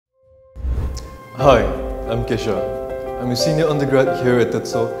Hi, I'm Kesha. I'm a senior undergrad here at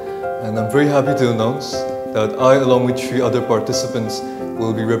Tetso, and I'm very happy to announce that I, along with 3 other participants,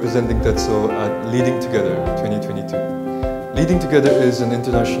 will be representing Tetso at Leading Together 2022. Leading Together is an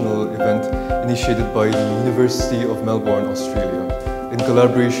international event initiated by the University of Melbourne, Australia, in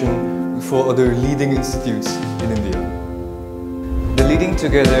collaboration with 4 other leading institutes in India. The Leading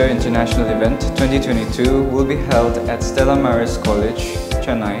Together International Event 2022 will be held at Stella Maris College,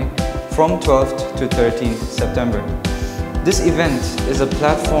 Chennai, from 12th to 13th September. This event is a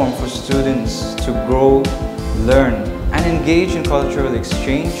platform for students to grow, learn, and engage in cultural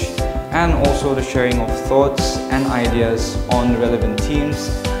exchange, and also the sharing of thoughts and ideas on relevant themes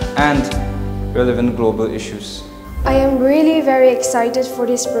and relevant global issues. I am really very excited for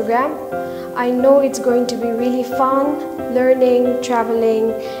this program. I know it's going to be really fun, learning,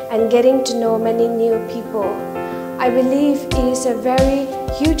 traveling, and getting to know many new people. I believe it is a very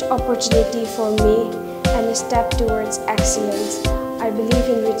huge opportunity for me and a step towards excellence. I believe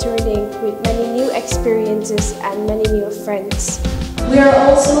in returning with many new experiences and many new friends. We are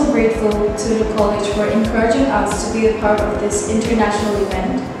also grateful to the college for encouraging us to be a part of this international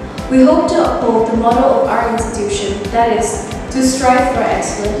event. We hope to uphold the motto of our institution, that is, to strive for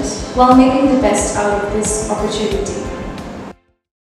excellence while making the best out of this opportunity.